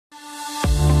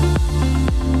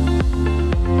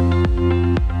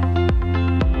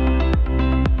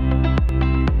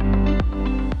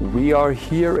We are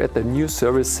here at the new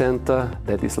service center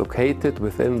that is located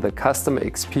within the Customer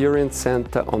Experience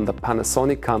Center on the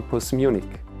Panasonic Campus, Munich.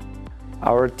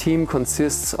 Our team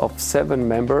consists of 7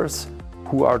 members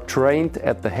who are trained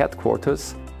at the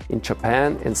headquarters in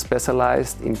Japan and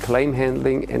specialized in claim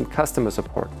handling and customer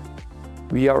support.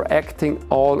 We are acting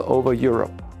all over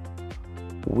Europe.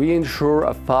 We ensure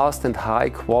a fast and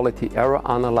high-quality error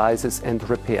analysis and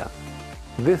repair.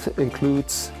 This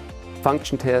includes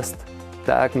function test,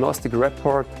 diagnostic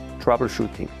report,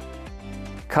 troubleshooting.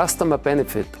 Customer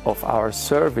benefit of our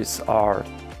service are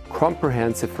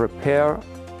comprehensive repair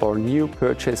or new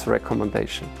purchase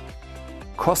recommendation,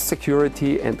 cost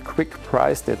security and quick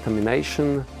price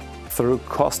determination through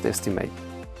cost estimate.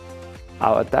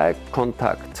 Our direct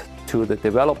contact to the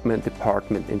development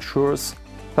department ensures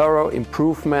thorough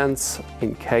improvements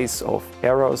in case of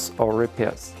errors or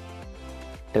repairs.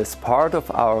 As part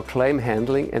of our claim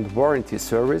handling and warranty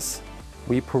service,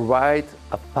 we provide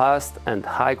a fast and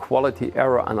high-quality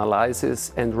error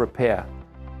analysis and repair,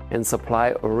 and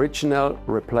supply original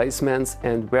replacements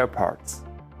and wear parts.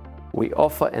 We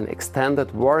offer an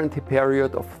extended warranty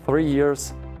period of 3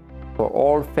 years for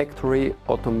all factory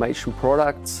automation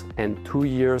products and 2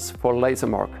 years for laser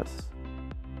markers.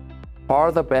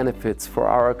 Further benefits for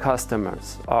our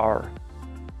customers are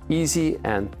easy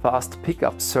and fast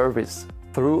pickup service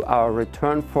through our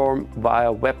return form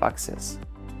via web access,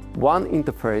 one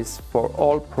interface for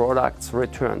all products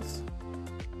returns,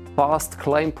 fast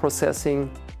claim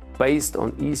processing based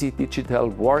on easy digital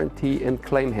warranty and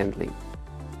claim handling,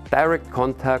 direct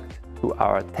contact to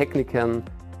our technician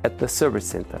at the service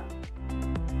center.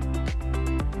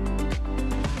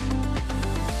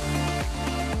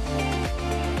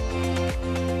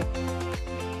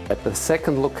 At the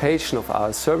second location of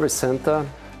our service center,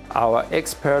 our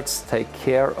experts take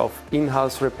care of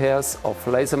in-house repairs of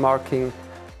laser marking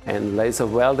and laser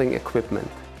welding equipment.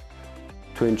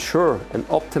 To ensure an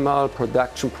optimal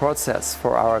production process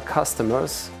for our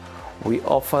customers, we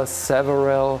offer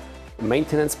several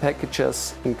maintenance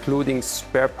packages, including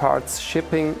spare parts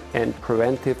shipping and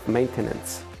preventive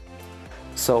maintenance.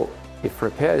 So, if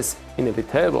repair is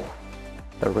inevitable,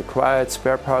 the required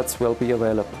spare parts will be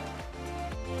available.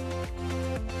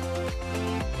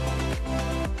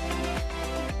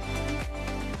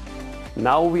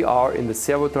 Now we are in the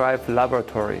servo drive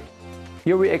laboratory.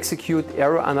 Here we execute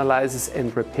error analysis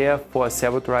and repair for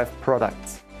servo drive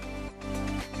products.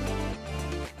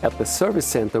 At the service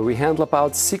center we handle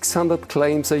about 600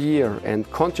 claims a year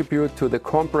and contribute to the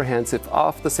comprehensive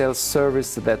after-sales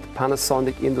service that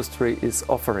Panasonic Industry is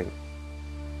offering.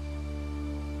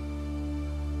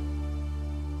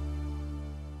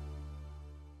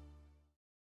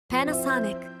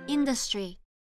 Panasonic Industry.